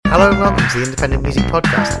Hello and welcome to the Independent Music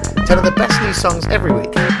Podcast, telling the best new songs every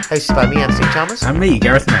week, hosted by me, Anthony Chalmers. And me,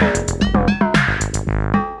 Gareth May.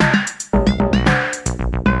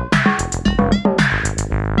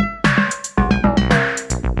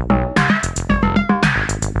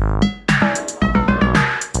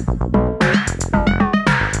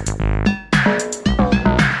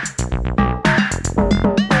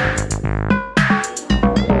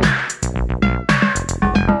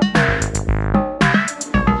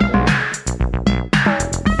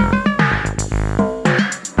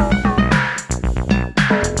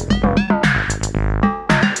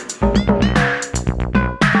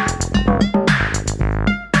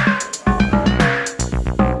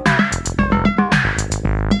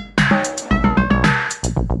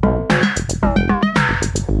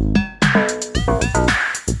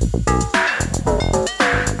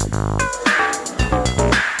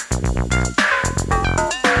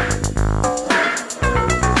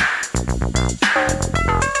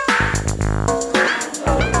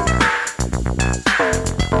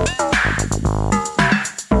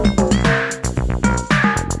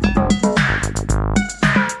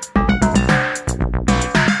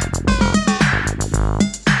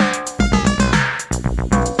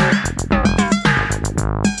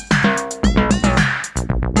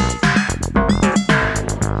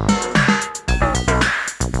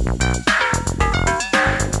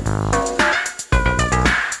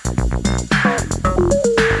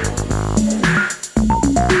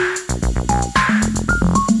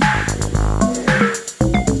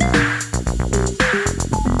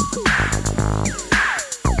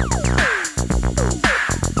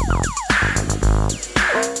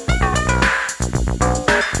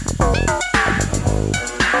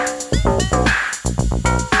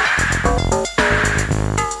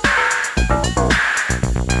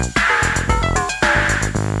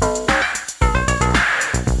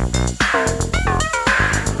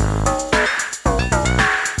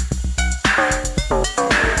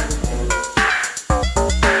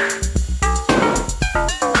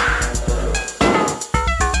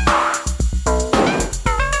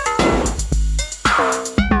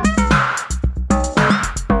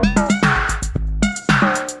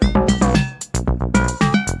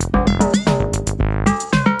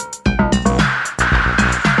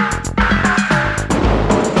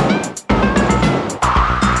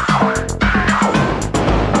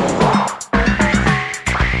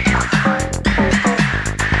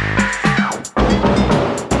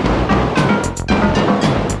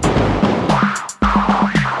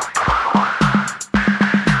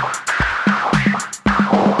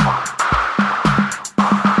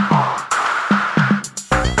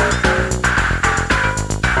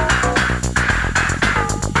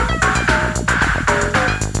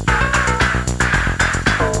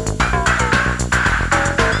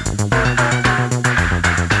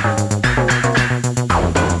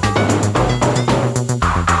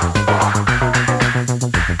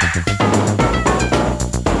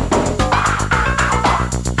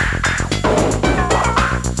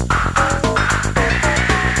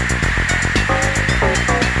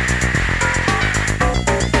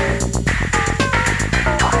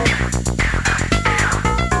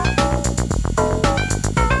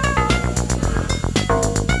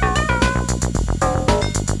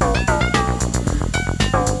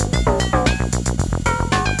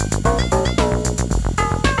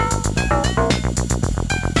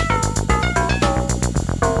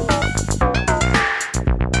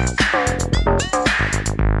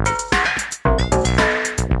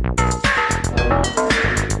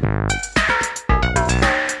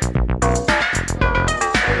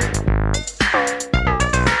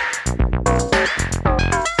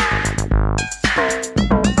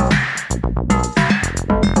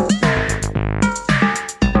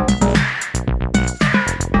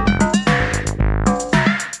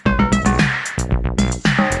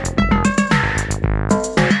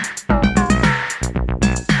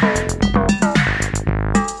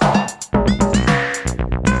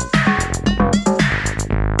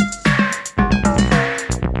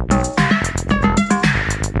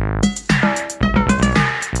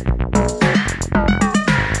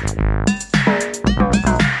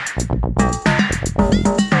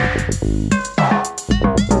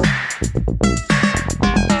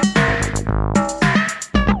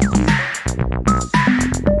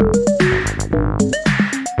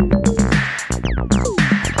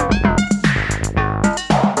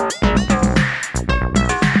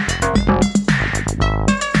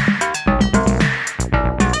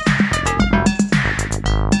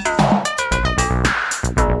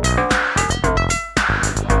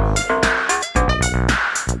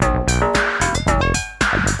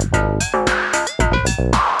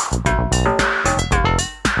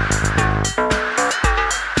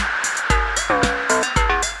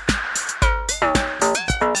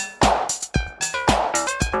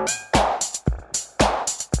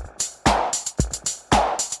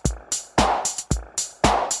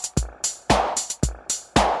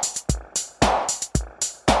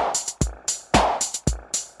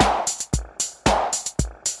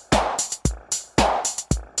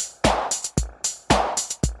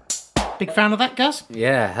 Big fan of that, Gaz?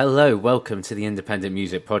 Yeah, hello, welcome to the Independent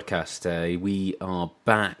Music Podcast. We are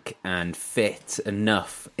back and fit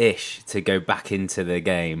enough-ish to go back into the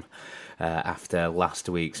game after last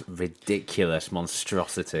week's ridiculous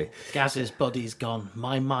monstrosity. Gaz's body's gone,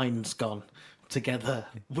 my mind's gone. Together,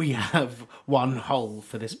 we have one hole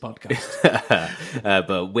for this podcast.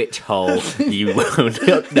 But which hole, you will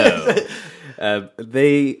not know.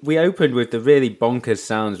 We opened with the really bonkers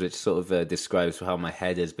sounds, which sort of describes how my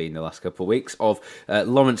head has been the last couple of weeks, of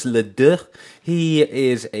Laurence Ledoux. He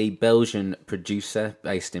is a Belgian producer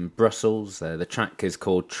based in Brussels. The track is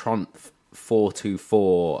called Tromp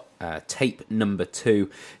 424, tape number 2.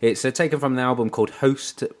 It's taken from an album called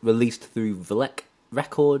Host, released through Vlek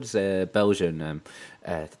Records, Belgian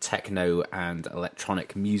techno and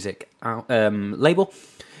electronic music label.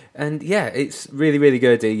 And yeah, it's really, really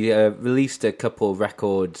good. He released a couple of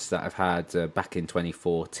records that I've had back in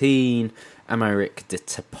 2014. Amérique de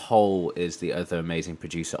Topol is the other amazing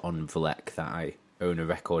producer on Vlek that I own a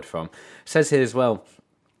record from. It says here as well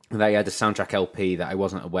that he had a soundtrack LP that I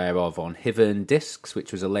wasn't aware of on Hiven Discs,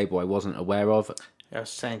 which was a label I wasn't aware of. I was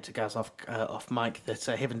saying to Gaz off mic that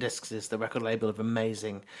Hiven Discs is the record label of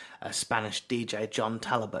amazing Spanish DJ John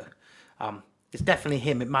Talabo. It's definitely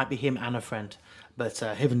him. It might be him and a friend. But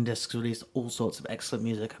Hiven Discs released all sorts of excellent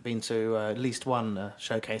music. I've been to at least one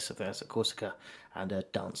showcase of theirs at Corsica and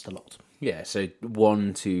danced a lot. Yeah, so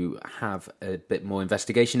one to have a bit more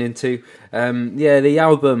investigation into. The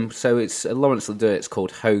album, so it's Laurence Ledoux, it's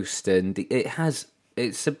called Host, and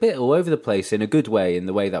it's a bit all over the place in a good way, in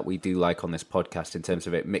the way that we do like on this podcast, in terms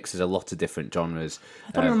of it mixes a lot of different genres.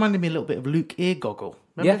 I thought it reminded me a little bit of Luke Eargoggle.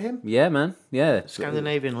 Remember him? Yeah, man. Yeah.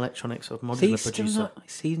 Scandinavian electronic sort of modular producer.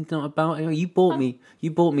 He's not about it. You bought me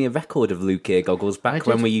a record of Luke Eargoggles back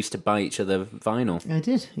when we used to buy each other vinyl. I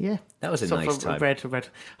did, yeah. That was a nice time. Red.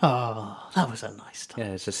 Oh, that was a nice time.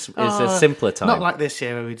 Yeah, it's a simpler time. Not like this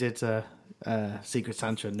year where we did Secret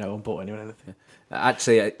Santa and no one bought anyone anything.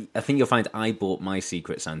 Actually, I think you'll find I bought my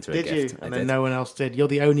Secret Santa a gift. Did you? And then no one else did. You're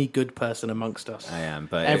the only good person amongst us. I am,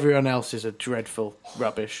 but everyone else is a dreadful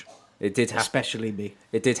rubbish. It did, especially me.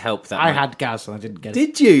 It did help that I had Gaz and I didn't get it.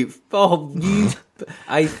 Did you? Oh, you!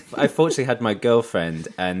 I fortunately had my girlfriend,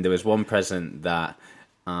 and there was one present that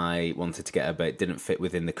I wanted to get her, but it didn't fit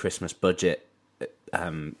within the Christmas budget.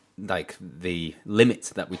 Like the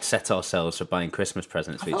limit that we'd set ourselves for buying Christmas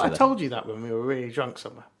presents for each other. I told you that when we were really drunk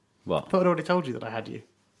somewhere. What? I thought I'd already told you that I had you.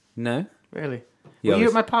 No. Really? Were you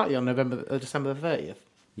at my party on December the 30th?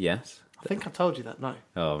 Yes. I think I told you that night.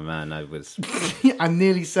 Oh man, I was... I'm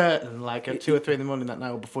nearly certain, like at 2 or 3 in the morning that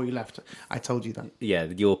night or before you left, I told you that. Yeah,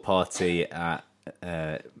 your party at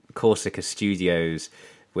Corsica Studios,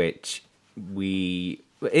 which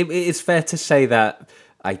it is fair to say that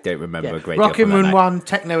I don't remember a great deal. Rock in room 1,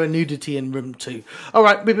 techno and nudity in room 2. All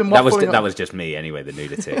right, we've been waffling... That was just me anyway, the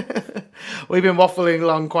nudity. We've been waffling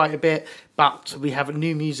along quite a bit, but we have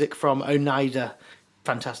new music from Oneida.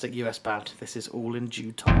 Fantastic US band. This is All in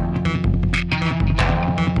Due Time.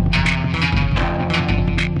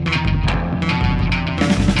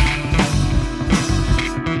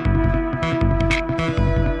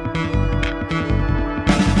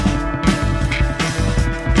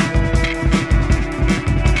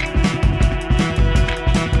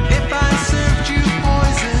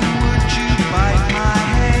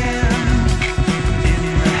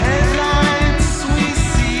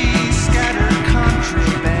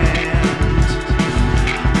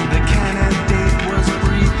 The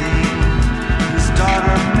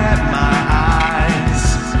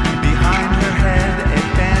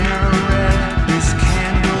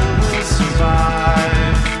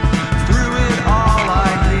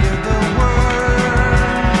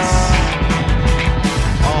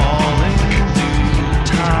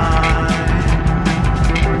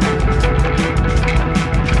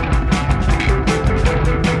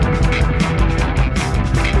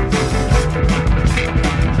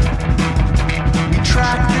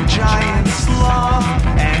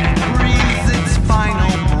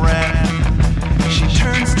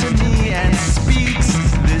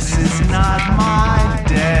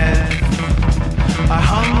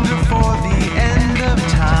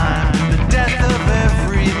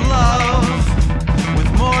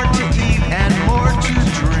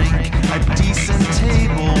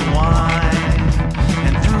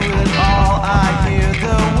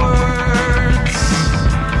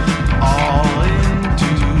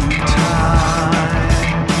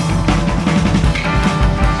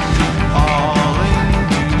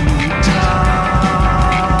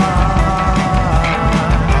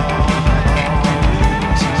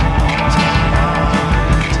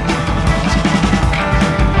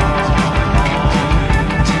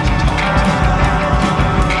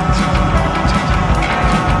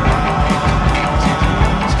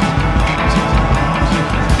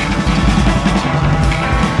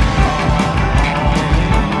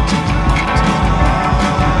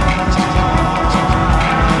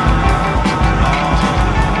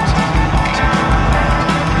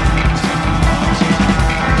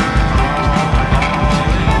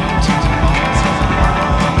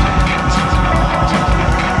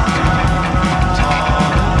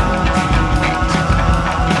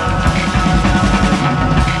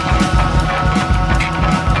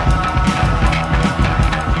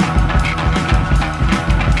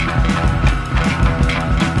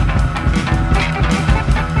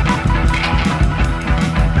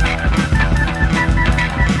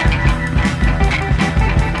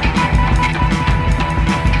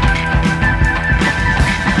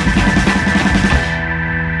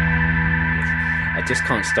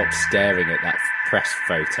stop staring at that press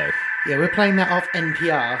photo. Yeah, we're playing that off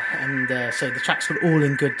NPR, and so the track's called All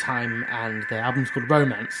in Good Time, and the album's called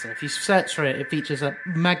Romance. And if you search for it, it features a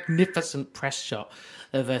magnificent press shot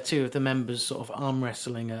of two of the members sort of arm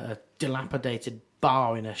wrestling a dilapidated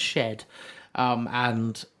bar in a shed,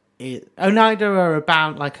 and Oneida are a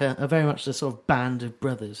band, like a very much the sort of band of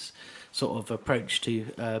brothers sort of approach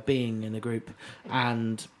to being in a group,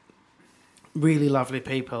 and really lovely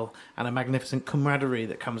people and a magnificent camaraderie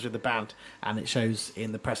that comes with the band, and it shows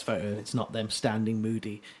in the press photo. It's not them standing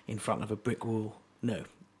moody in front of a brick wall. No,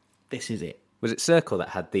 this is it. Was it Circle that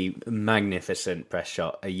had the magnificent press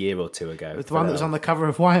shot a year or two ago? It was the one that was on the cover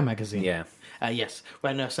of Wire magazine. Yeah. Yes,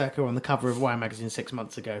 when Circle were on the cover of Wire magazine 6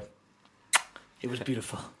 months ago. It was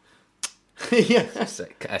beautiful. Yeah. It's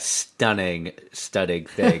a stunning thing.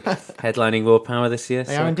 Headlining Raw Power this year.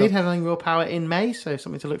 They are indeed headlining Raw Power in May, so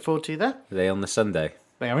something to look forward to there. Are they on the Sunday?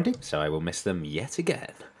 They are indeed. So I will miss them yet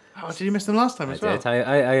again. Oh, did you miss them last time as well?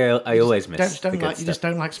 I always miss. You just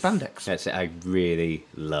don't like spandex. That's it. I really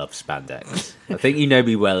love spandex. I think you know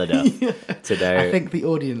me well enough to know. I think the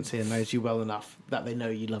audience here knows you well enough that they know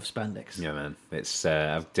you love spandex. Yeah, man. It's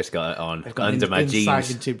I've just got it on under my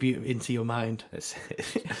jeans. Insight into your mind. It's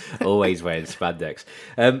always wearing spandex.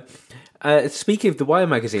 Speaking of the Wire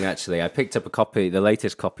magazine, actually, I picked up the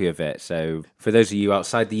latest copy of it. So, for those of you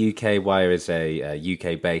outside the UK, Wire is a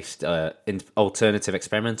UK-based alternative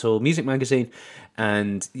experimental music magazine,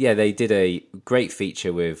 and yeah, they did a great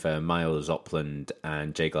feature with Miles Opland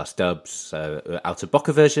and J Glass Dubs out of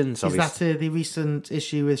Boca versions. Is that the recent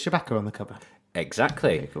issue with Shabaka on the cover?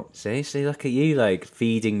 Exactly. Okay, cool. See, look at you, like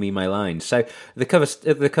feeding me my lines. So the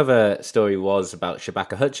cover story was about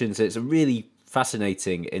Shabaka Hutchins. It's a really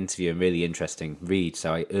fascinating interview and really interesting read,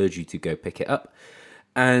 so I urge you to go pick it up.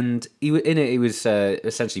 And he was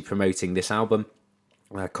essentially promoting this album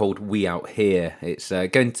called We Out Here. It's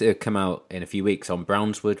going to come out in a few weeks on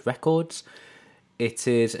Brownswood Records. It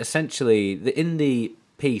is essentially, in the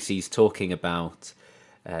piece, he's talking about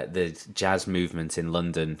the jazz movement in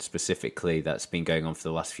London specifically that's been going on for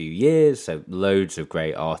the last few years. So loads of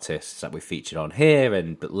great artists that we featured on here,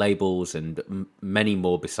 and labels, and many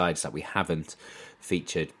more besides that we haven't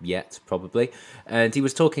featured yet, probably. And he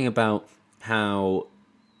was talking about how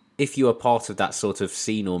if you are part of that sort of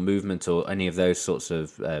scene or movement or any of those sorts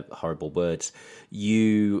of horrible words,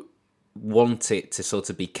 you want it to sort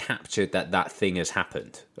of be captured that thing has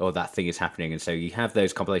happened or that thing is happening. And so you have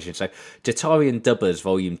those compilations. So Jatarian Dubbers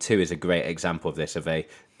Volume 2 is a great example of this, of a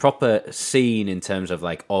proper scene in terms of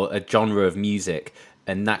like a genre of music,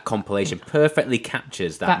 and that compilation perfectly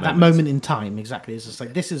captures that moment in time. Exactly. It's just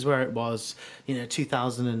like, this is where it was,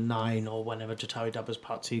 2009 or whenever Jatari Dubbers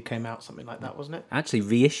Part 2 came out, something like that, wasn't it? Actually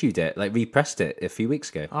reissued it, like repressed it a few weeks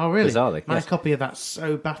ago. Oh, really? Bizarrely. My yes. copy of that's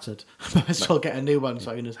so battered. I might as well get a new one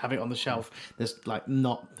so I can just have it on the shelf. There's like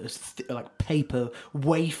like paper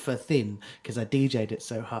wafer thin because I DJ'd it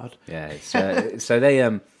so hard. Yeah. It's, so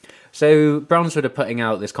they So Brownswood are putting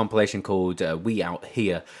out this compilation called We Out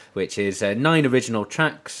Here, which is 9 original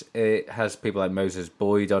tracks. It has people like Moses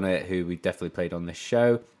Boyd on it, who we definitely played on this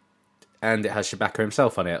show, and it has Shabaka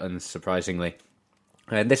himself on it, unsurprisingly.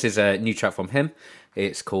 And this is a new track from him.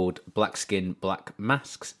 It's called Black Skin, Black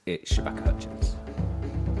Masks. It's Shabaka Hutchins.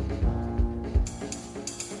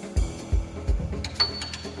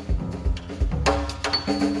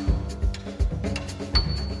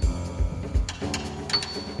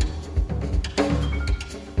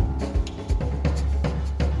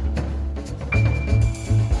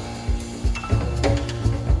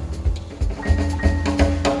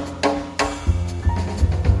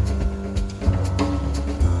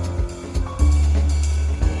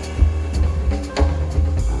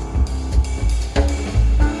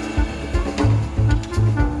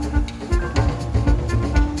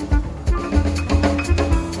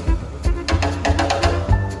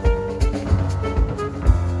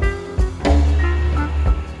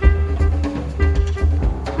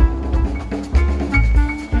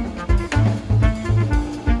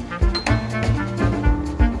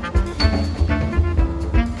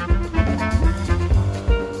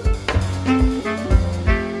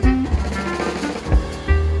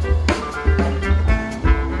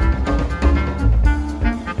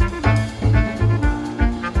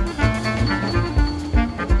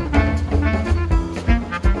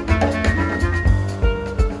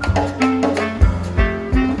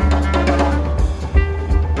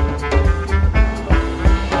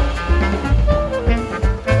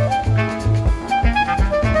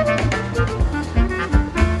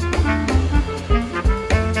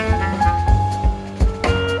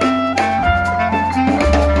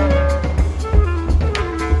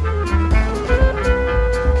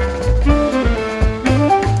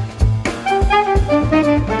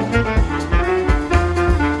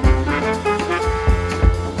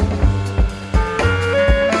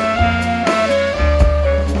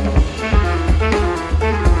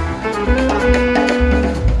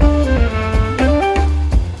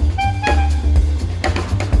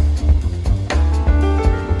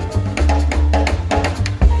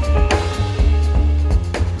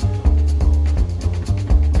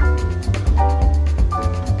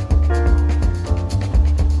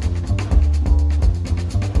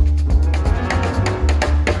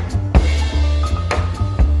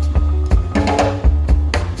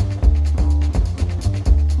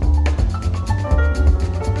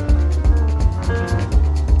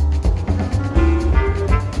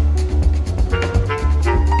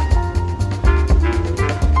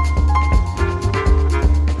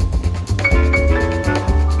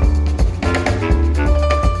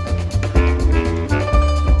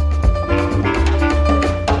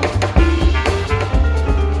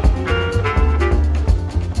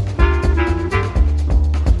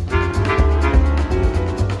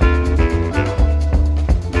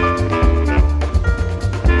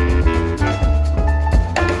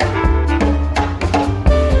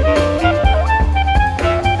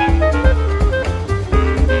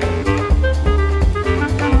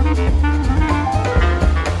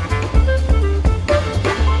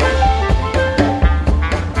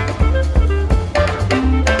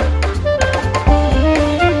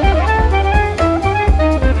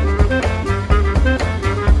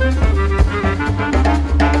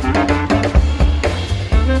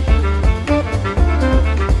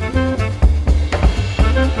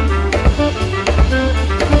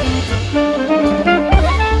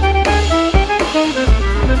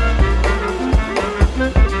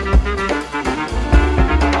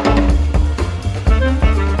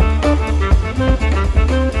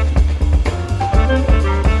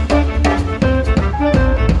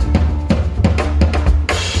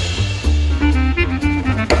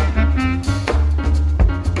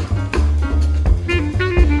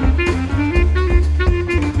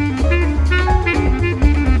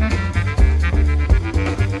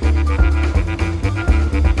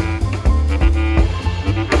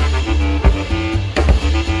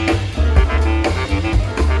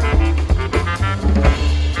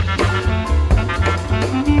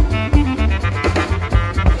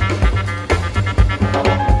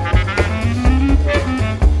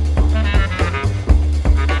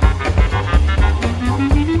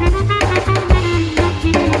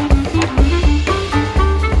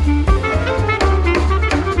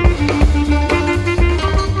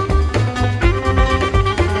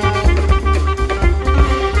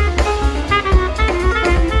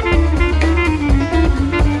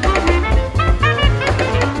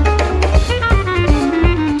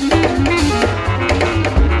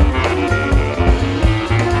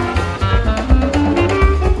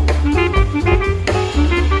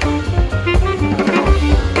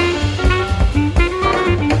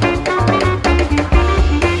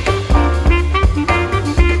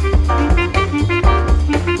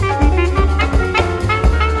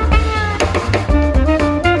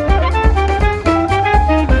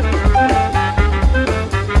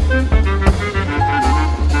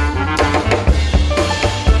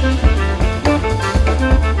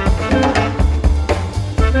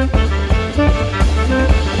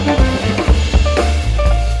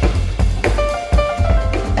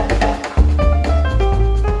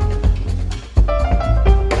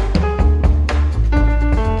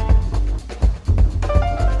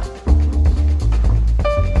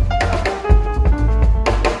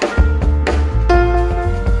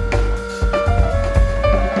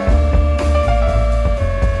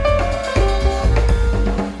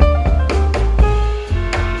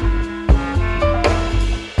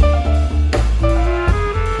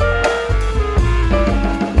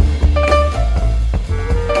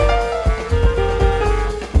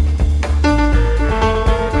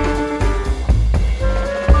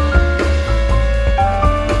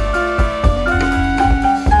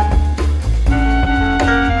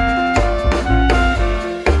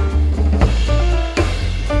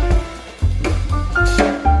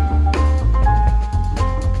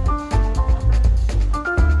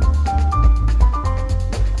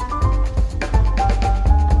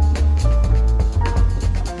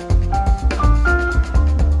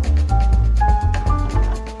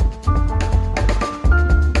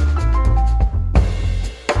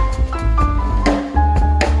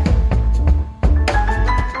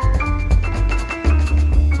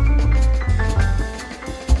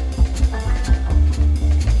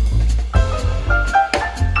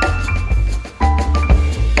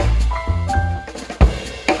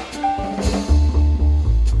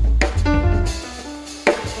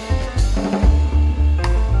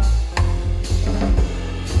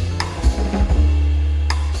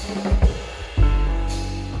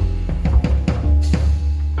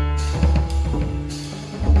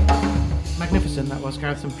 magnificent that was,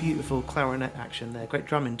 Gareth. Some beautiful clarinet action there. Great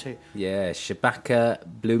drumming too. Yeah, Shabaka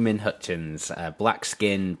Bloomin' Hutchins, Black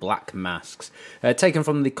Skin, Black Masks. Taken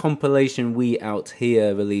from the compilation We Out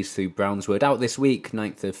Here, released through Brownswood, out this week,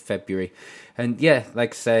 9th of February. And yeah,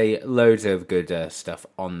 like I say, loads of good stuff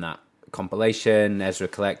on that compilation. Ezra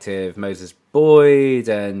Collective, Moses Boyd,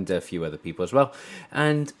 and a few other people as well.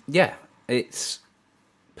 And yeah, it's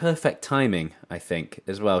perfect timing, I think,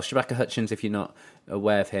 as well. Shabaka Hutchins, if you're not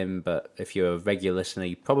aware of him, but if you're a regular listener,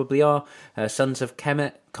 you probably are. Sons of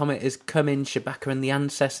Comet is coming. Shabaka and the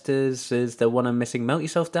Ancestors is the one I'm missing. Melt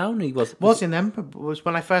Yourself Down. He was in them. Was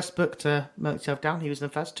when I first booked Melt Yourself Down. He was in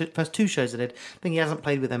the first two shows I did. I think he hasn't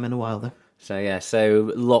played with them in a while though. So yeah,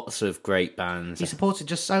 so lots of great bands. He supported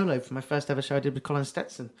just solo for my first ever show I did with Colin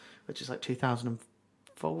Stetson, which is like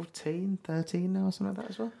 2014, 13 now or something like that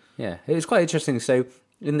as well. Yeah, it was quite interesting. So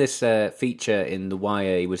in this feature in The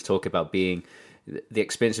Wire, he was talking about being the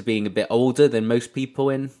experience of being a bit older than most people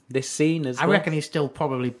in this scene as well. I reckon he's still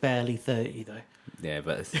probably barely 30 though. Yeah,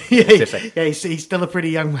 but he's still a pretty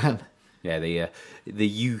young man. Yeah, the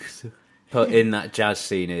youth put in that jazz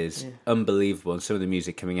scene is unbelievable, and some of the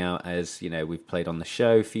music coming out, as you know, we've played on the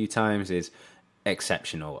show a few times, is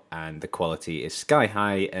exceptional, and the quality is sky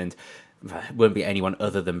high, and wouldn't be anyone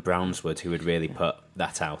other than Brownswood who would really put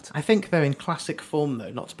that out. I think they're in classic form,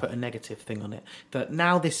 though, not to put a negative thing on it, that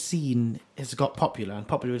now this scene has got popular, and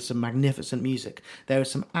popular with some magnificent music. There is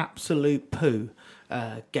some absolute poo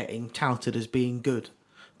getting touted as being good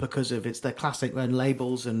because of it's their classic when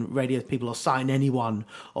labels and radio people will sign anyone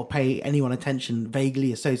or pay anyone attention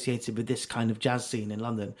vaguely associated with this kind of jazz scene in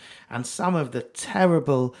London. And some of the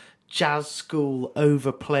terrible jazz school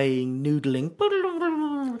overplaying, noodling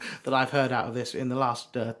that I've heard out of this in the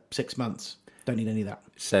last 6 months. Don't need any of that.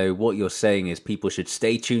 So what you're saying is people should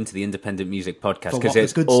stay tuned to the Independent Music Podcast because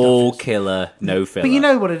it's all killer, no filler. But you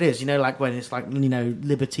know what it is. You know, like when it's like, you know,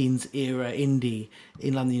 Libertines era indie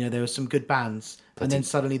in London, you know, there were some good bands. And then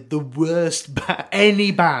suddenly the worst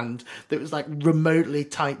any band that was like remotely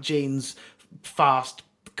tight jeans, fast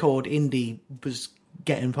chord indie was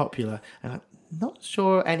getting popular. And I'm not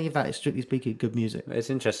sure any of that is, strictly speaking, good music.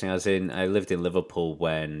 It's interesting, as in I lived in Liverpool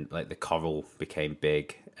when like the Coral became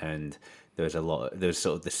big, and there was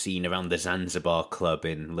sort of the scene around the Zanzibar Club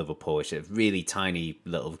in Liverpool, which is a really tiny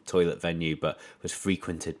little toilet venue, but was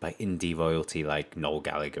frequented by indie royalty like Noel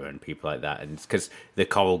Gallagher and people like that. And because the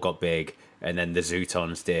Coral got big, and then the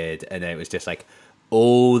Zootons did, and then it was just like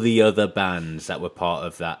all the other bands that were part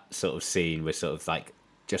of that sort of scene were sort of like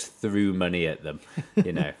just threw money at them,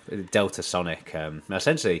 you know. Delta Sonic.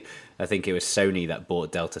 Essentially, I think it was Sony that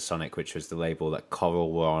bought Delta Sonic, which was the label that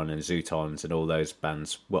Coral were on and Zootons and all those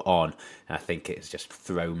bands were on. And I think it's just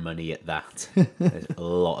throw money at that. There's a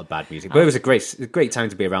lot of bad music, but it was a great time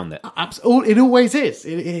to be around it. It always is.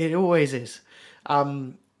 It always is.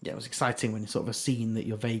 Yeah, it was exciting when sort of a scene that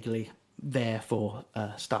you're vaguely there for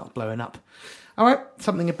start blowing up. All right,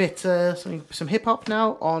 some hip hop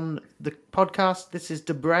now on the podcast. This is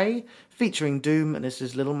Debray featuring Doom, and this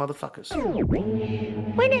is Little Motherfuckers.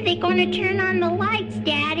 When are they going to turn on the lights,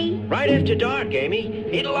 Daddy? Right after dark, Amy.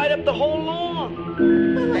 It'll light up the whole lawn.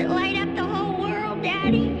 Will it light up the whole world,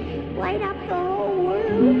 Daddy? Light up the whole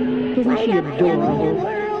world. Light up the whole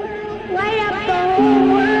world. Light up the whole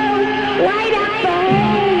world. Light up the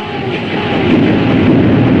whole.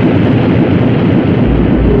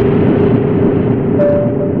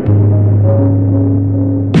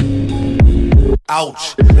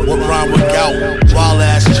 Ouch, what rhyme with gout? Wild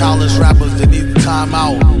ass childish rappers that need time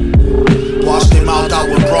out. Wash their mouth out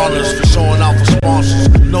with brawlers for showing out for sponsors.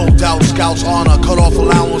 No doubt, scouts honor, cut off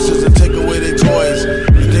allowances and take away their toys.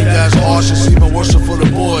 You think that's harsh? It's even worse for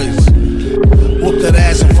the boys. Whoop that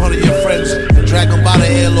ass in front of your friends and drag them by the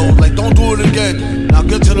earlobe like don't do it again. Now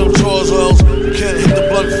get to them chores, or else you can't hit the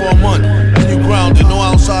blunt for a month. And you grounded, no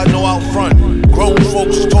outside, no out front. Grown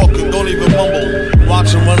folks talking, don't even mumble.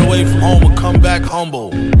 Watch them run away from home and come back humble.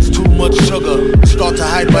 It's too much sugar, start to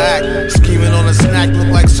hyperact. Scheming on a snack, look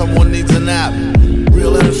like someone needs a nap.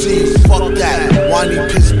 Real MCs, fuck that. Whiny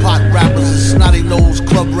piss pot rappers and snotty nosed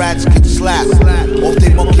club rats get slapped off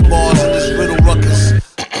they monkey bars in this riddle ruckus.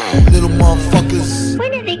 Little motherfuckers.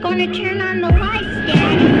 When are they going to turn on the lights,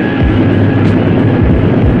 Daddy?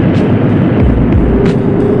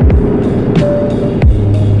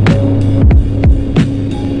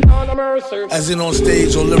 As in on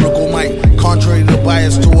stage or lyrical mic, contrary to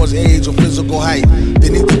bias towards age or physical height. They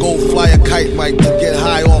need to go fly a kite, Mike, to get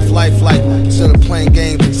high off life like instead of playing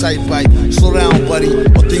games and sight bite. Slow down, buddy,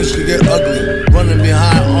 or things could get ugly. Running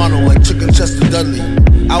behind Arnold like Chicken Chester Dudley.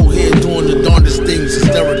 Out here doing the darndest things,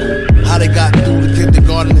 hysterical. How they got through the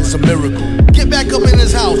kindergarten is a miracle. Get back up in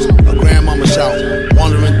his house, a grandmama shout.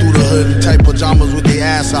 Wandering through the hood in tight pajamas with their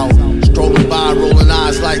ass out. Strolling by, rolling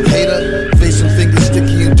eyes like hater. Facing fingers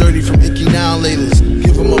sticky and dirty from icky now laters.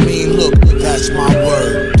 Give him a mean look, that's my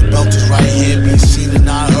word. The belt is right here, be seen and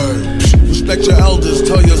not heard. Respect your elders,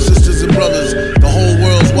 tell your sisters and brothers. The whole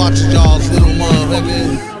world's watching y'all's little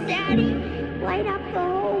motherfucker. Daddy, light up the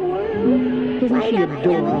whole world. Light up the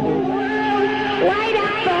whole world. Light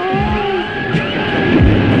up the whole world.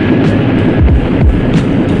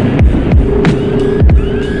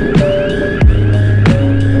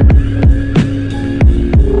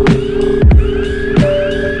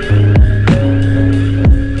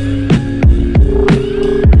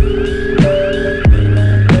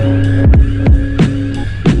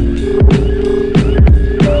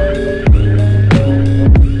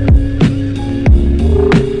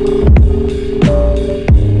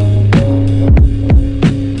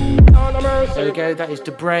 That is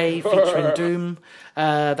Debray featuring Doom.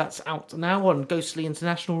 That's out now on Ghostly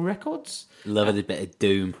International Records. Love a bit of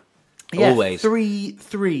Doom. Yeah, Always.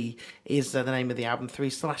 3-3 is the name of the album,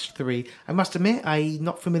 3/3. I must admit, I'm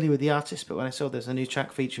not familiar with the artist, but when I saw there's a new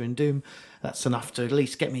track featuring Doom, that's enough to at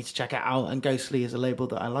least get me to check it out. And Ghostly is a label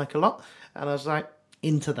that I like a lot, and I was like,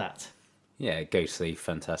 into that. Yeah, Ghostly,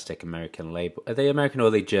 fantastic American label. Are they American or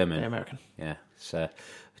are they German? They're American. Yeah, so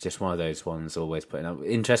just one of those ones always putting up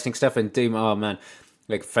interesting stuff. And Doom, oh man,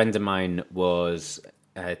 like a friend of mine was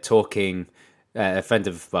talking, a friend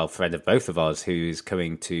of both of ours who's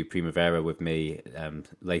coming to Primavera with me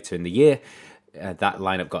later in the year. That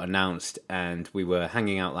lineup got announced and we were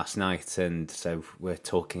hanging out last night, and so we're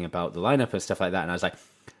talking about the lineup and stuff like that, and I was like,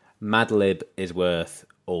 Madlib is worth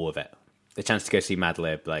all of it. The chance to go see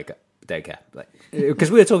Madlib, like, don't care, like, because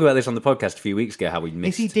we were talking about this on the podcast a few weeks ago, how we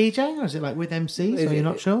missed. Is he DJing or is it like with MCs? So you're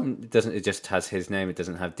not sure? It just has his name. It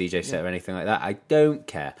doesn't have DJ set or anything like that. I don't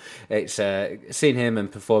care. It's seeing him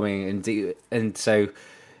and performing, and so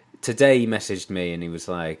today he messaged me and he was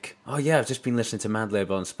like, "Oh yeah, I've just been listening to Madlib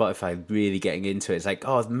on Spotify, really getting into it." It's like,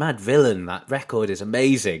 "Oh, Mad Villain, that record is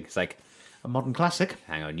amazing." It's like A modern classic.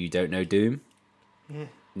 Hang on, you don't know Doom? Yeah.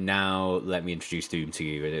 Now let me introduce Doom to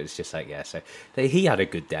you. And it was just like, yeah, so he had a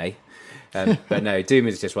good day. But no, Doom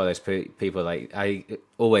is just one of those people, like, I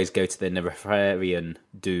always go to the Nefarian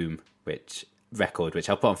Doom record, which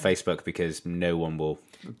I'll put on Facebook because no one will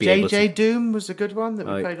be able to... JJ Doom was a good one that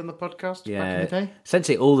we played on the podcast back in the day.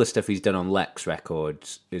 Essentially all the stuff he's done on Lex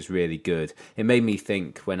Records is really good. It made me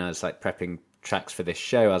think when I was like prepping tracks for this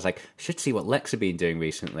show, I was like, I should see what Lex have been doing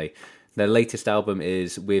recently. Their latest album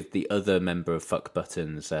is with the other member of Fuck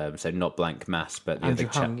Buttons, so not Blank Mass, but the Andrew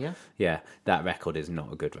other chap. Hung, yeah, that record is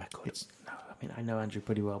not a good record. I know Andrew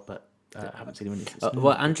pretty well, but I haven't seen him in his...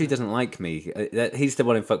 Well, Andrew doesn't like me. He's the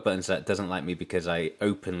one in Fuck Buttons that doesn't like me because I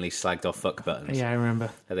openly slagged off Fuck Buttons. Yeah, I remember.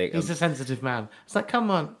 He's a sensitive man. It's like,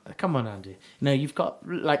 come on, Andy. You know, you've got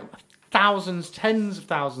like thousands, tens of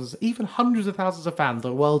thousands, even hundreds of thousands of fans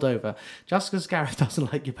the world over. Just because Gareth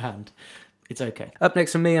doesn't like your band, it's okay. Up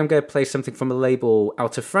next from me, I'm going to play something from a label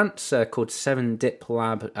out of France called Seven Dip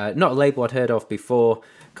Lab. Not a label I'd heard of before.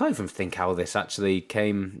 Can't even think how this actually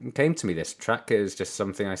came to me, this track. It was just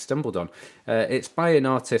something I stumbled on. It's by an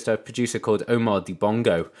artist, a producer called Omar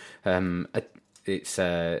Dibongo.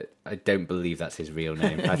 I don't believe that's his real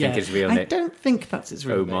name. I think his real name... I don't think that's his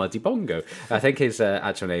real name. Omar Dibongo. I think his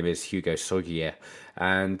actual name is Hugo Sogier.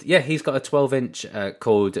 And yeah, he's got a 12-inch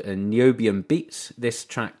called Niobium Beats. This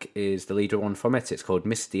track is the leader one from it. It's called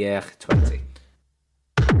Mystère 20.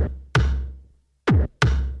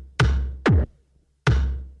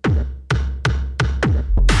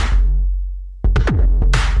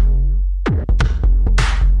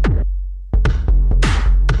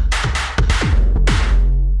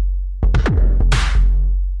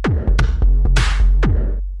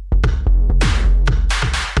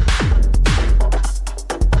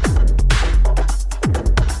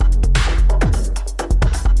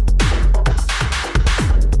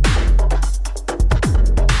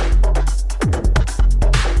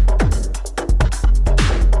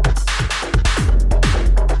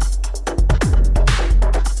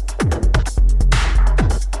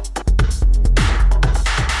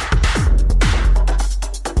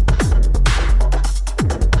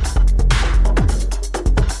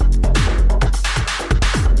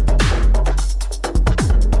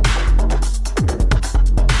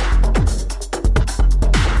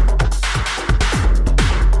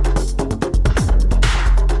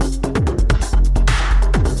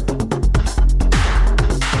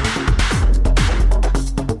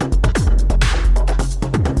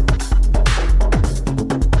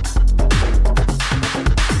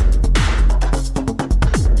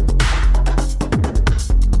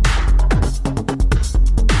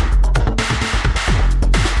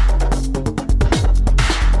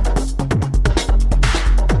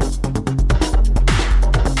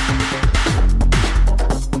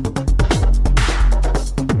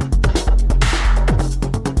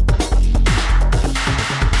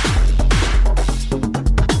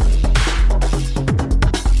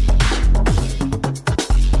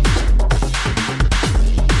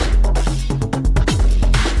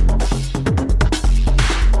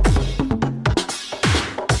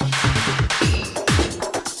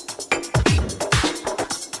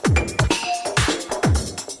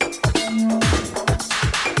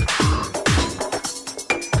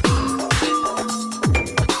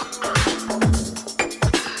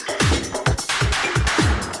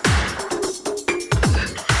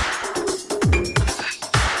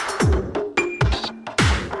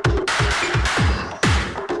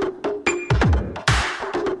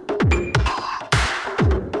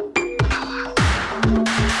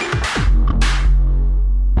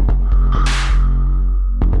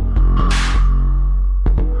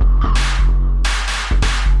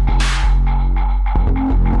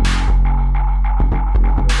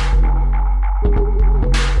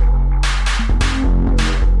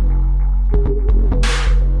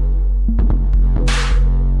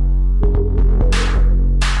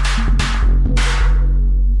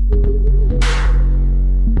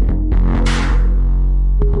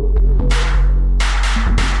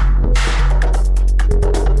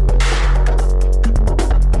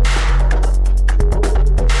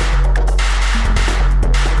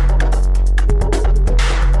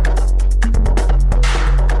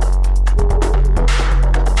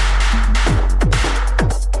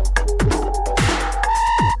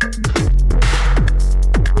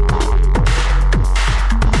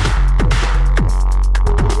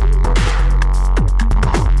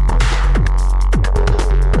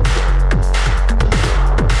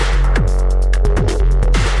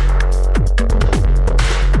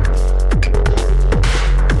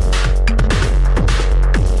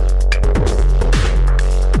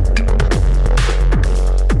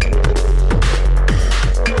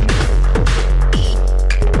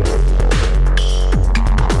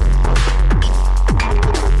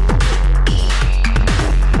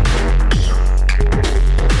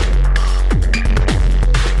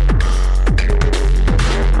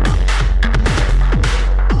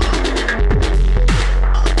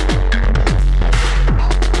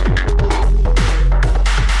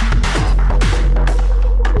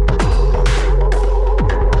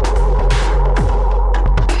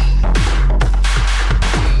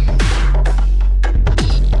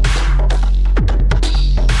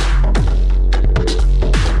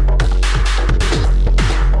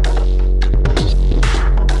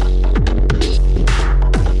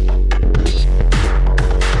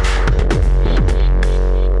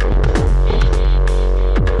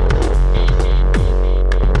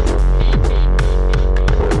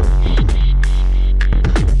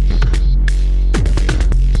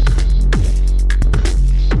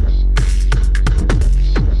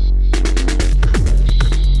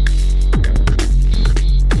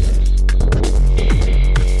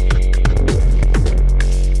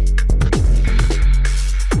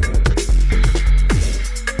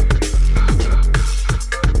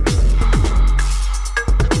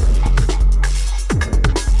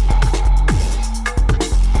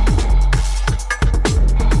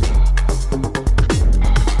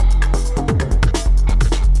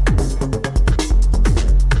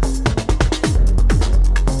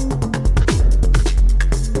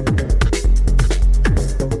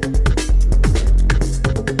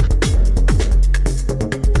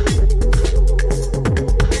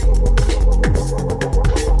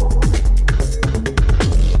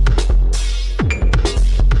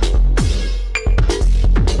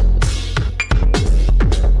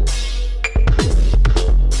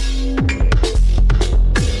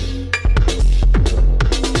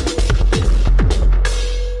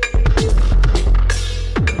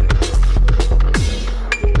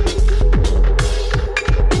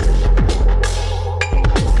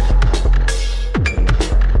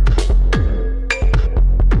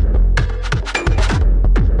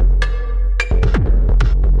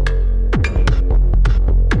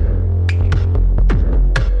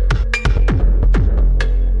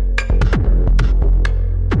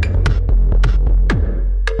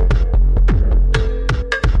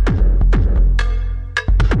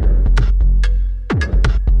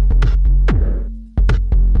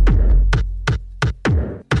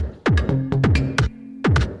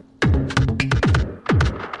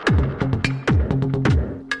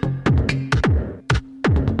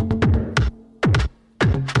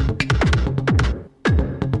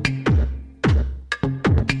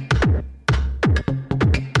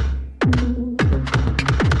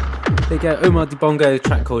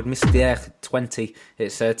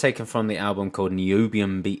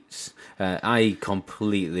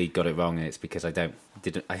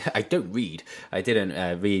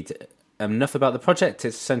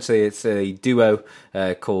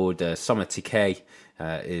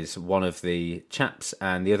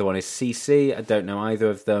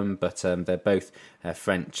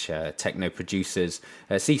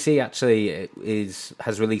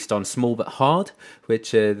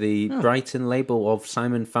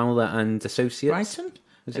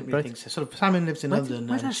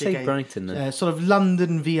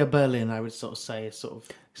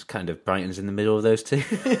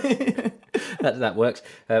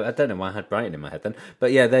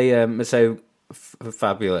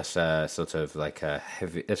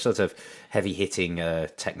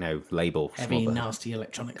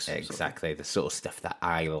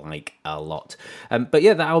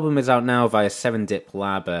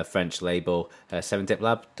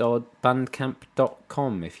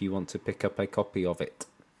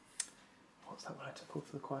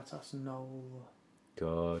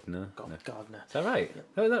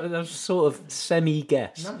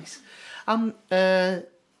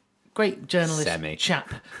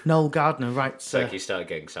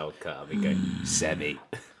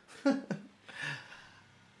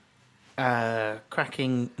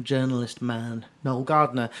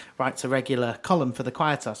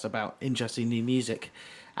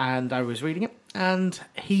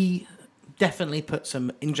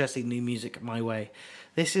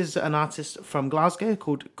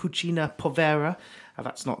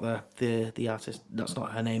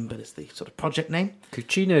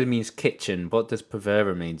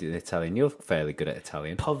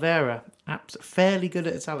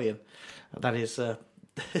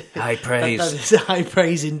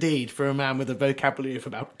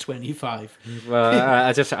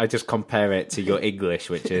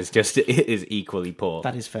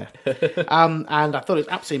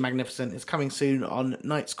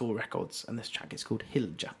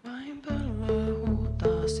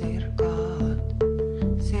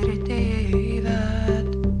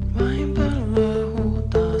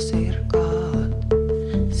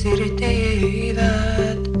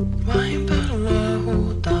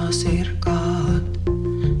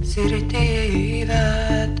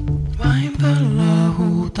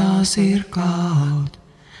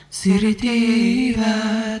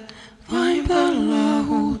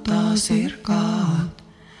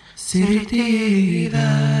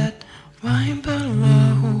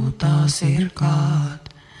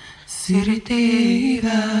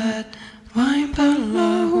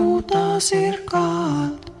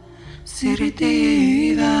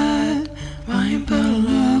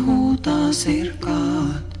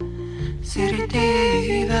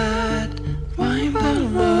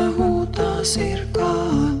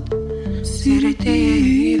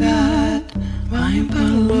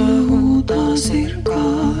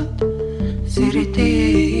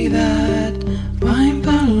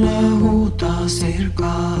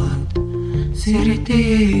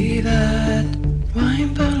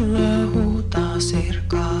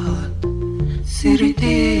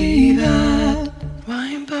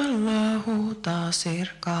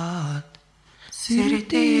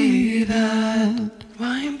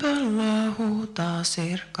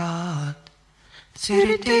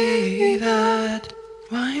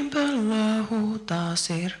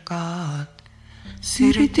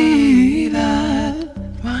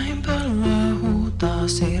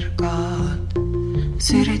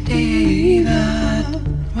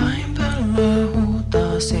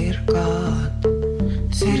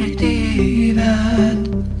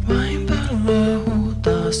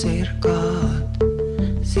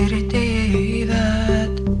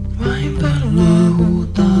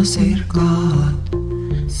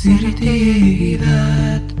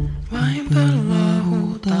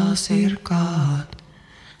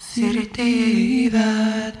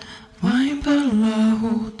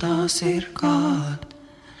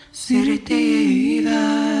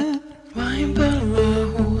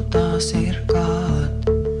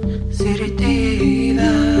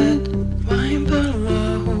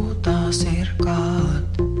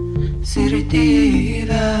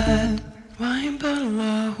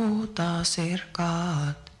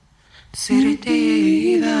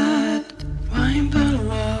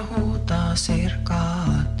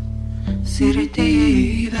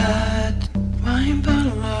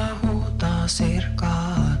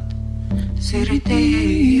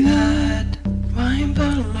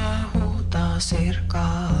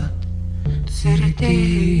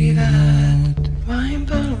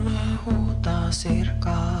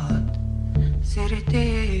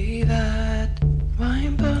 Siriteivät,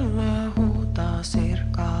 vain palloa huutaa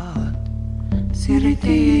sirkaat.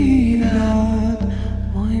 Siriteivät,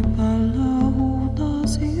 vain palloa huutaa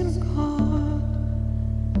sirkaat.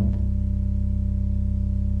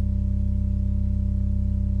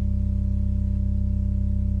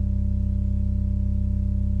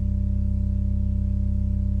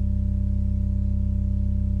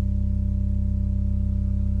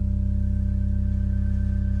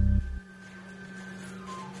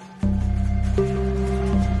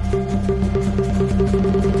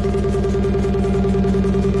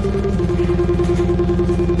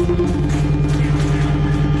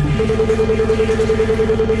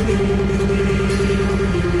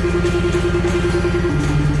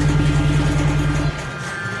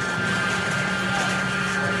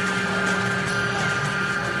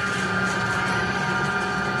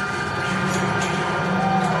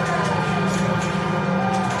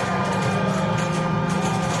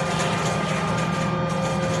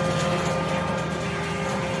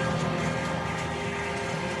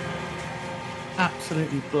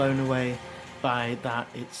 Absolutely blown away by that.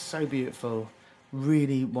 It's so beautiful.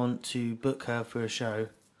 Really want to book her for a show.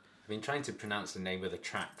 I've been trying to pronounce the name of the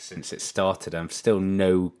track since it started. I'm still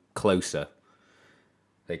no closer.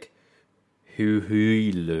 Like,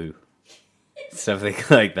 Huilu. Something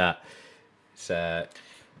like that. It's,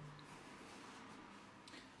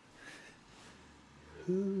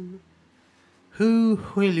 Who,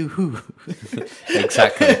 wheelu, who.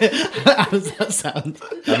 Exactly. How does that sound?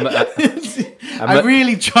 I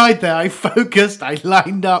really tried there. I focused, I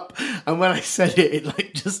lined up, and when I said it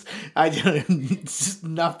like just, I don't know, just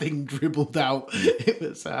nothing dribbled out. It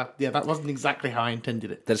was, that wasn't exactly how I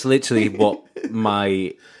intended it. That's literally what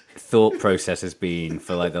my thought process has been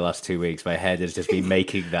for like the last 2 weeks. My head has just been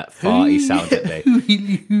making that farty sound at me.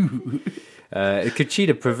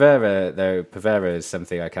 Conchita Prevera, though, Prevera is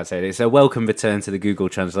something I can't say. It's a welcome return to the Google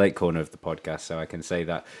Translate corner of the podcast, so I can say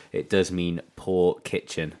that it does mean poor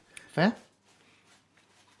kitchen. Fair?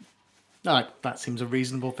 That seems a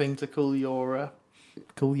reasonable thing to call your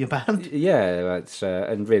band. Yeah, that's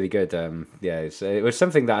and really good. It was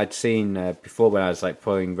something that I'd seen before when I was like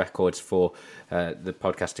pulling records for the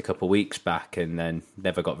podcast a couple of weeks back, and then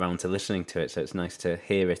never got round to listening to it. So it's nice to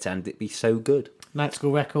hear it and it be so good. Night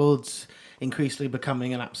School Records increasingly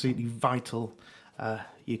becoming an absolutely vital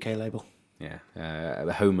UK label. Yeah,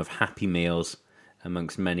 the home of Happy Meals,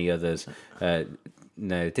 amongst many others.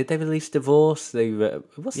 No, did they release Divorce?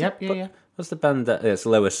 What's the band that? It's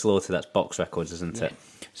Lower Slaughter. That's Box Records, isn't it?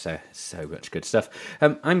 So much good stuff.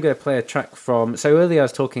 I'm going to play a track from. So earlier I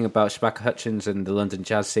was talking about Shabaka Hutchins and the London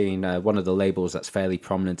jazz scene. One of the labels that's fairly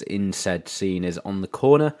prominent in said scene is On the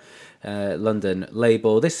Corner. London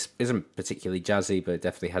label. This isn't particularly jazzy, but it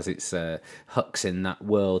definitely has its hooks in that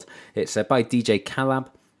world. It's by DJ Calab,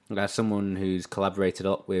 someone who's collaborated a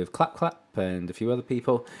lot with Clap Clap and a few other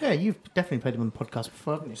people. Yeah, you've definitely played him on the podcast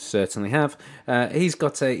before, haven't you? Certainly have. He's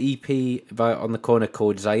got an EP On the Corner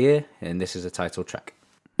called Zaire, and this is a title track.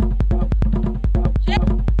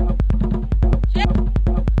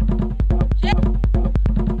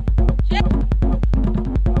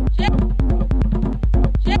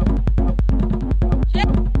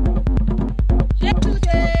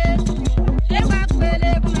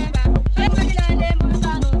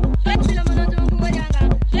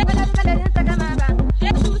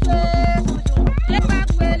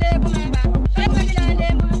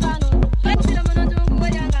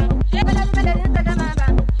 Come on.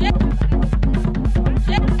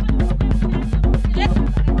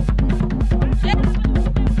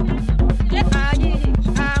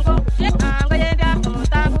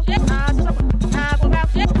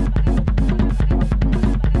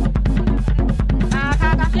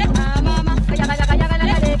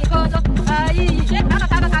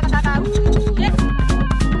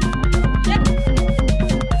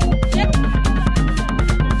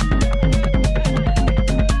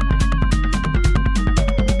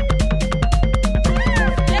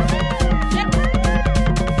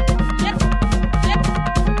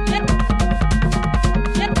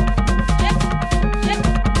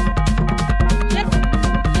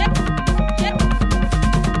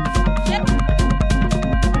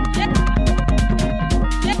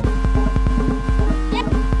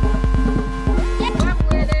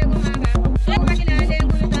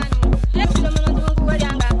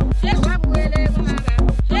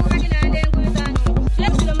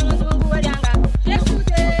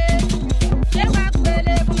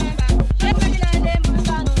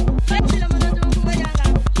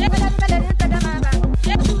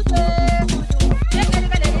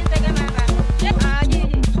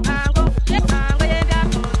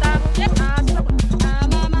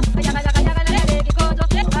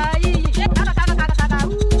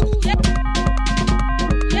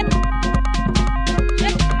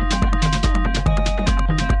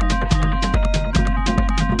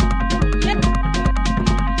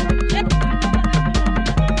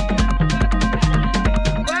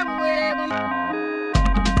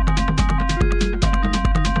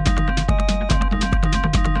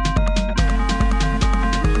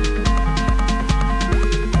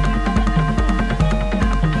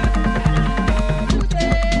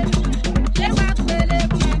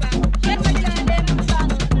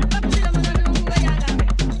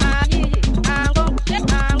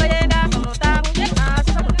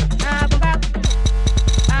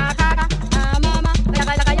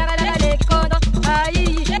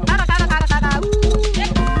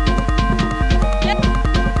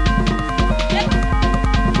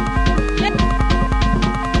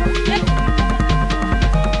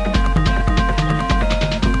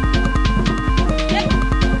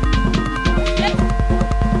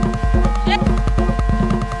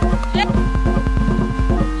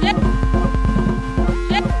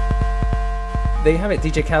 There you have it,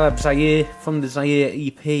 DJ Khaled Zaire from the Zaire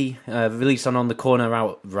EP, released on The Corner,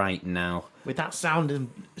 out right now. With that sound,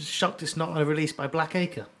 I'm shocked it's not released by Black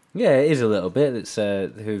Acre. Yeah, it is a little bit. It's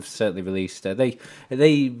who've certainly released. They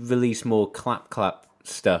release more clap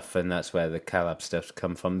stuff, and that's where the Calab stuff's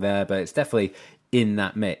come from there. But it's definitely in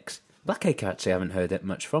that mix. Black Acre actually haven't heard it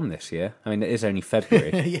much from this year. I mean, it is only February.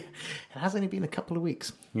 Yeah, it has only been a couple of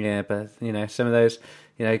weeks. Yeah, but some of those,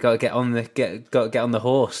 got to get on the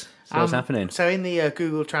horse. So what's happening? So in the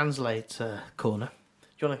Google Translate corner,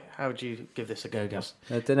 how would you give this a go, Gus?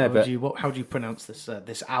 I don't know, How would you pronounce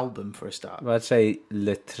this album for a start? Well, I'd say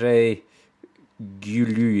Le Très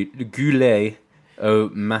Goulet au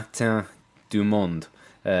Matin du Monde.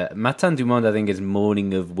 Matin du Monde, I think, is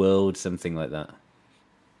Morning of World, something like that.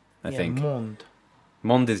 I think. Monde.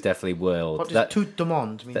 Monde is definitely world. What does tout de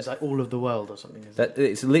monde means? Like all of the world or something?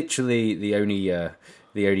 It's literally the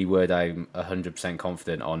only word I'm 100%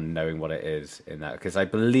 confident on knowing what it is in that, because I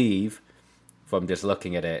believe, from just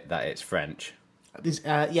looking at it, that it's French.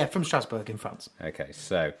 From Strasbourg in France. Okay,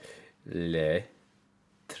 so Le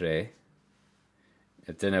Très.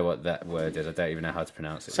 I don't know what that word is. I don't even know how to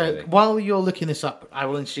pronounce it. So really. While you're looking this up, I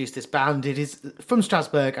will introduce this band. It is from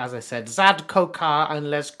Strasbourg, as I said. Zad Kokar and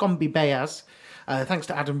Les Combi-Beas. Thanks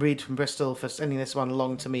to Adam Reed from Bristol for sending this one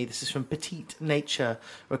along to me. This is from Petite Nature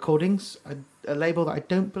Recordings, a label that I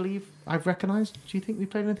don't believe I've recognised. Do you think we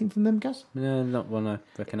played anything from them, Gus? No, not one I It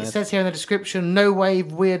recognise. says here in the description, no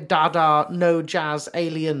wave, weird dada, no jazz,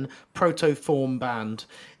 alien, proto-form band.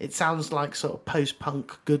 It sounds like sort of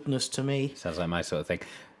post-punk goodness to me. Sounds like my sort of thing.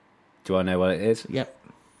 Do I know what it is? Yep.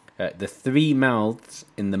 The Three Mouths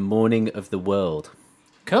in the Morning of the World.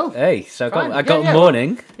 Cool. Hey, so Fine. I got Yeah,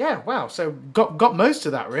 morning. Yeah, wow. So got most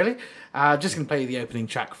of that, really. Just going to play you the opening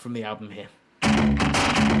track from the album here.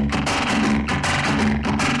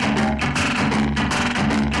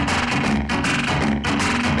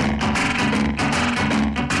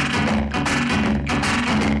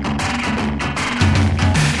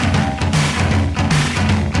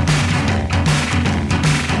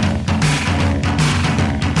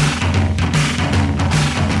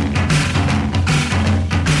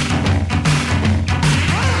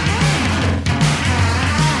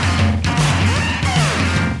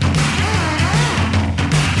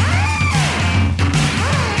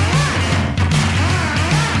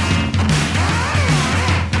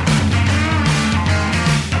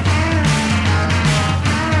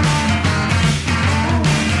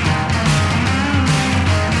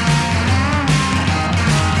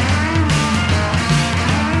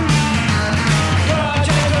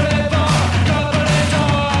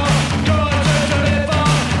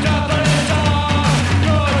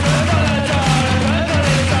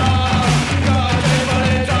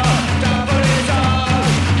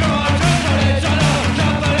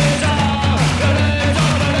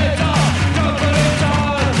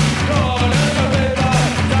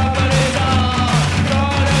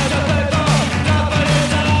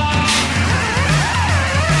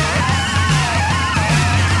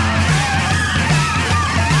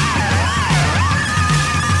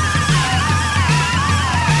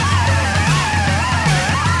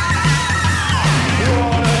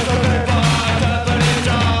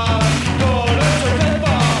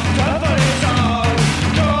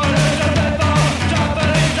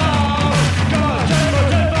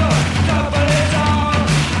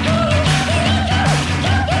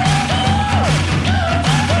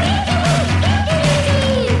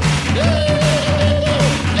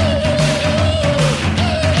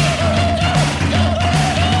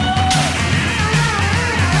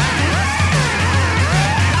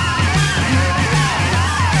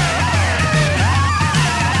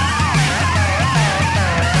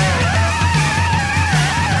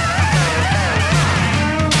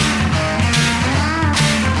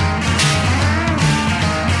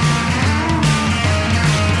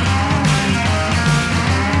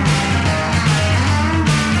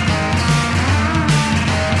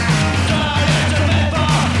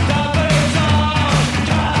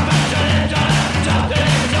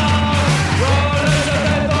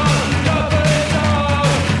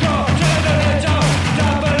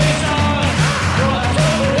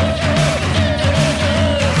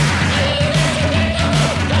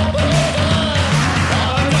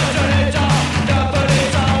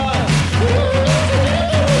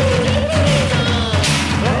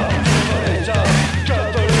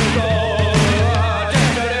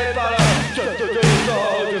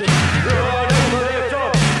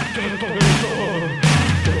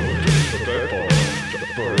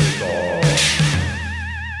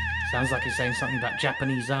 Sounds like he's saying something about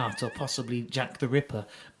Japanese art or possibly Jack the Ripper,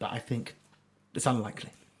 but I think it's unlikely.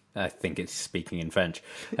 I think it's speaking in French.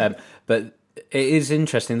 But it is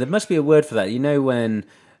interesting. There must be a word for that. You know, when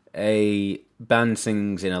a band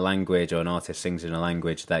sings in a language or an artist sings in a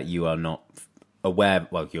language that you are not aware,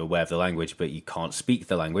 well, you're aware of the language, but you can't speak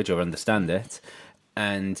the language or understand it.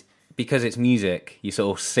 And because it's music, you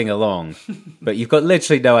sort of sing along, but you've got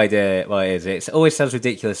literally no idea what it is. It always sounds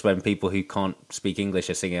ridiculous when people who can't speak English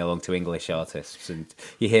are singing along to English artists, and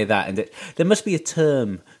you hear that. And there must be a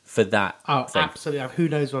term for that. Oh, thing. absolutely. Who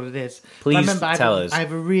knows what it is? Please I remember tell us. I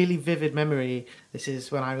have a really vivid memory. This is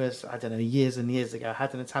when I was, I don't know, years and years ago. I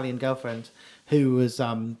had an Italian girlfriend who was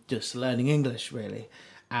just learning English, really.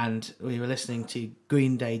 And we were listening to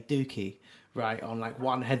Green Day Dookie, right, on like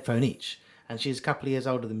one headphone each. And she's a couple of years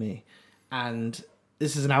older than me. And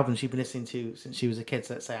this is an album she'd been listening to since she was a kid.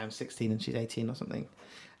 So let's say I'm 16 and she's 18 or something.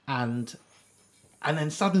 And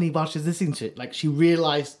then suddenly while she was listening to it, like she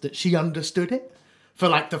realised that she understood it for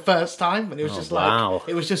like the first time. And it was just wow. like,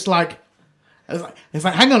 it was just like, it's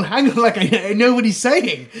like, hang on, like I know what he's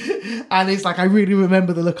saying. And it's like, I really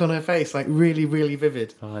remember the look on her face, like really, really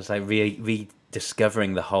vivid. Oh, it's like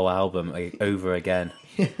rediscovering the whole album over again.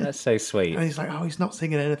 That's so sweet. And he's like, oh, he's not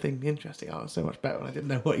singing anything interesting. Oh, it's so much better when I didn't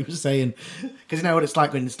know what he was saying. Because you know what it's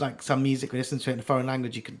like when it's like some music, when you listen to it in a foreign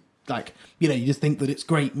language, you can like, you know, you just think that it's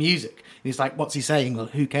great music. And he's like, what's he saying? Well,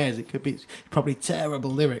 who cares? It could be probably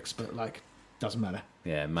terrible lyrics, but like, doesn't matter.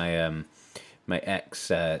 Yeah, my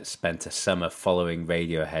ex spent a summer following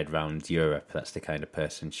Radiohead around Europe. That's the kind of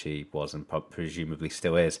person she was and presumably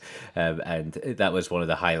still is. And that was one of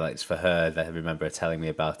the highlights for her that I remember her telling me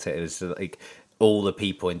about it. It was like all the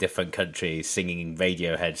people in different countries singing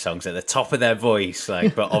Radiohead songs at the top of their voice,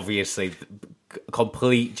 like, but obviously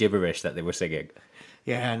complete gibberish that they were singing.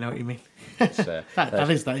 Yeah, I know what you mean. So, that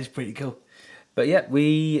is pretty cool. But yeah,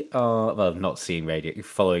 we are not following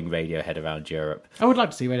Radiohead around Europe. I would like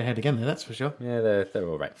to see Radiohead again, though. That's for sure. Yeah, they're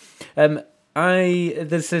all right.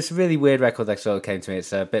 There's this really weird record that sort of came to me.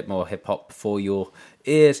 It's a bit more hip hop for your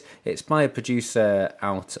ears. It's by a producer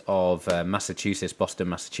out of Boston,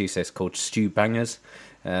 Massachusetts, called Stu Bangers.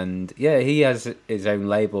 And yeah, he has his own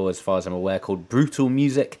label, as far as I'm aware, called Brutal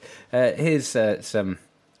Music. Here's some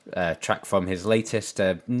track from his latest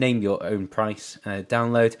Name Your Own Price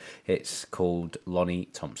download. It's called Lonnie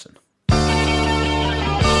Thompson.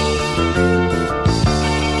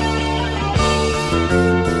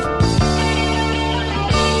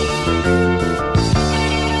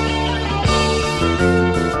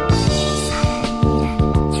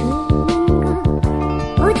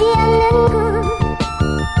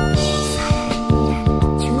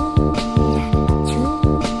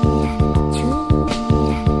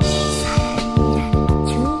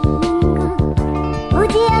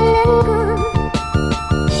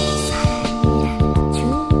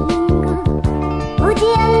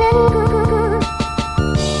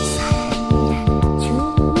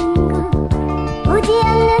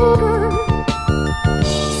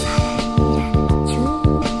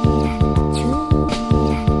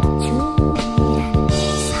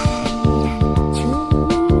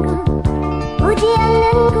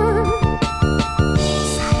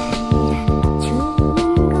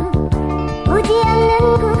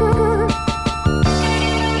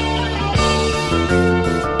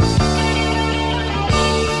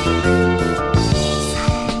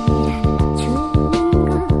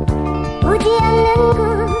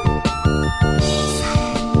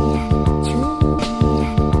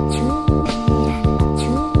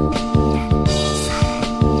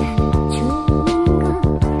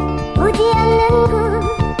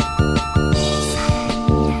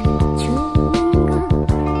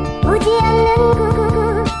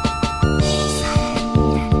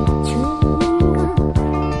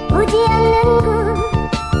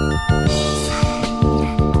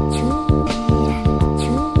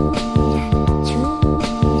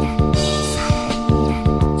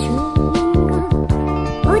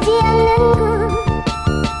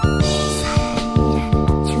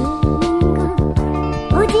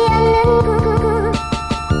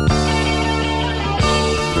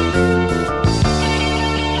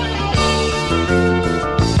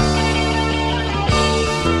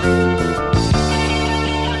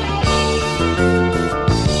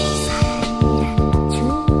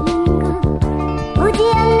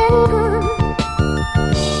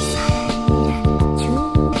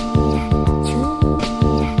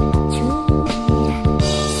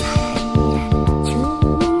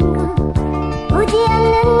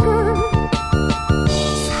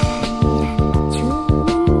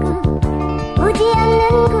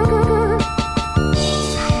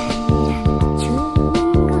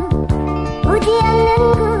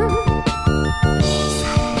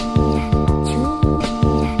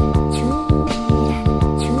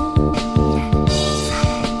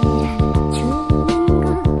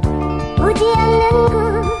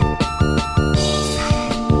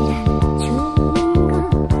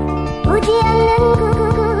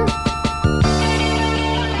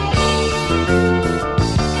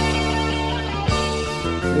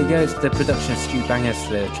 go. It's the production of Stu Bangers,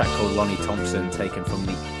 the track called Lonnie Thompson, taken from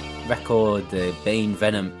the record, the Bane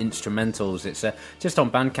Venom Instrumentals. It's just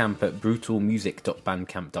on Bandcamp at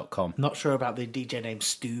brutalmusic.bandcamp.com. Not sure about the DJ name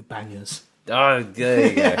Stu Bangers. Oh, there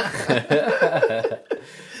you go.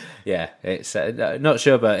 Yeah, it's not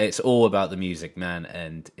sure, but it's all about the music, man,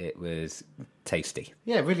 and it was tasty.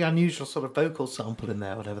 Yeah, really unusual sort of vocal sample in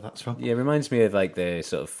there, whatever that's from. Yeah, it reminds me of like the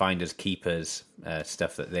sort of finders keepers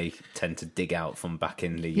stuff that they tend to dig out from back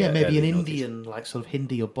in the maybe early an noughties. Indian, like sort of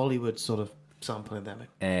Hindi or Bollywood sort of sample in there.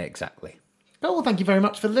 Exactly. Oh, well, thank you very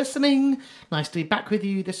much for listening. Nice to be back with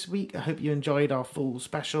you this week. I hope you enjoyed our full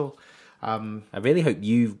special. I really hope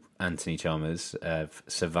you, Anthony Chalmers, have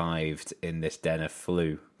survived in this den of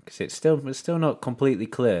flu, because it's still not completely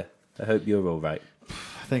clear. I hope you're all right.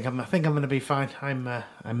 I think I'm going to be fine.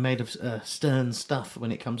 I'm made of stern stuff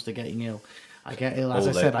when it comes to getting ill. I get ill, as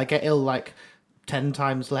I said, I get ill like 10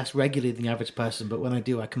 times less regularly than the average person, but when I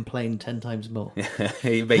do, I complain 10 times more.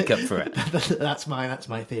 You make up for it. That's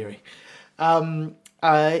my theory.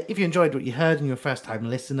 If you enjoyed what you heard and you're a first-time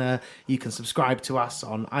listener, you can subscribe to us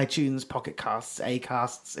on iTunes, Pocket Casts,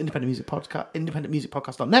 Acasts, Independent Music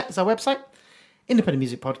Podcast.net is our website. Independent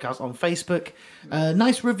Music Podcast on Facebook.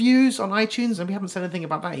 Nice reviews on iTunes, and we haven't said anything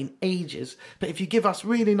about that in ages. But if you give us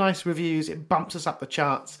really nice reviews, it bumps us up the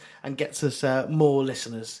charts and gets us more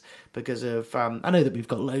listeners. Because of, I know that we've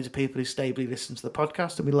got loads of people who stably listen to the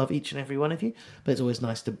podcast, and we love each and every one of you. But it's always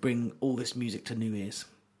nice to bring all this music to new ears.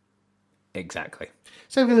 Exactly.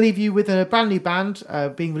 So we're going to leave you with a brand new band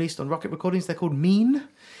being released on Rocket Recordings. They're called Mean.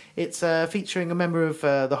 It's featuring a member of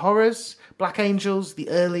The Horrors, Black Angels, The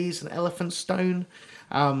Earlies, and Elephant Stone.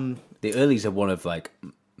 The Earlies are one of like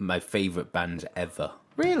my favourite bands ever.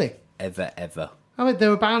 Really? Ever. I mean,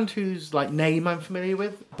 they're a band whose like name I'm familiar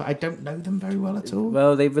with, but I don't know them very well at all.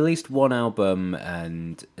 Well, they released one album,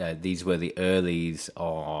 and these were the Earlies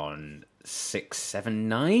on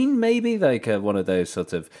 679, maybe, like one of those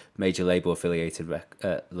sort of major label affiliated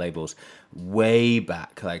labels way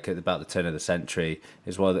back, like at about the turn of the century,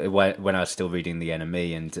 as well, when I was still reading The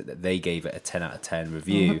Enemy, and they gave it a 10 out of 10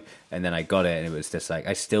 review, and then I got it, and it was just like,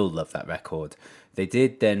 I still love that record. They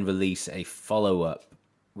did then release a follow-up,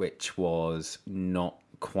 which was not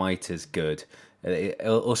quite as good.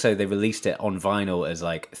 Also, they released it on vinyl as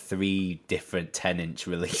like 3 different 10-inch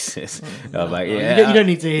releases. I'm like, yeah, you don't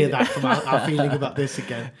need to hear that from our feeling about this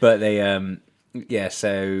again. But they,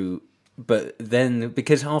 but then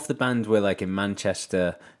because half the band were like in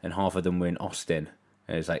Manchester and half of them were in Austin,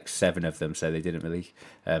 and there's like 7 of them, so they didn't really,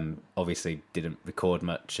 obviously didn't record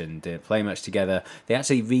much and didn't play much together. They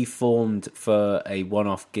actually reformed for a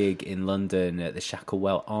one-off gig in London at the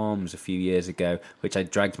Shacklewell Arms a few years ago, which I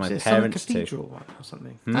dragged my parents to. Cathedral one or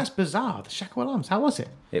something. That's bizarre. The Shacklewell Arms. How was it?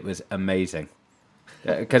 It was amazing.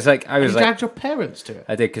 Because like I was you dragged your parents to it.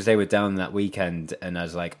 I did, because they were down that weekend, and I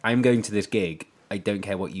was like, I'm going to this gig. I don't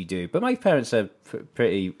care what you do. But my parents are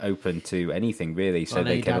pretty open to anything, really. So I know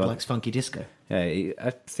they your dad likes funky disco. Yeah, I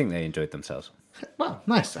think they enjoyed themselves. Well,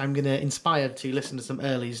 nice. I'm going to inspire to listen to some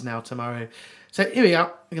Earlies now tomorrow. So here we are.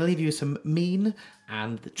 I'm going to leave you with some Mean,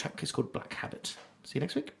 and the track is called Black Habit. See you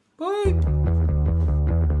next week. Bye.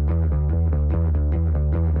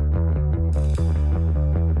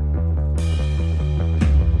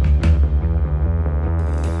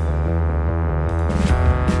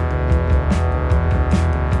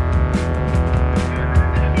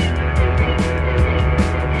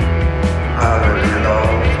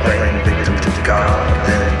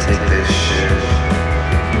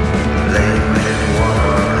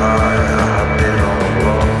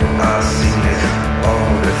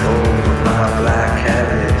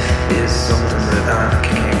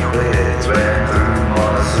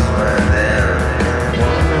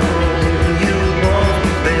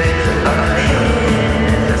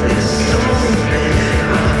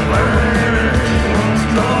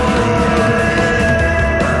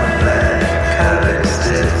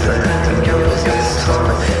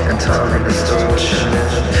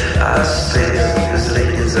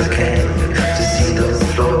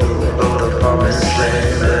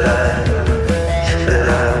 But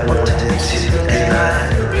I wanted it to, and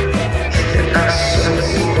I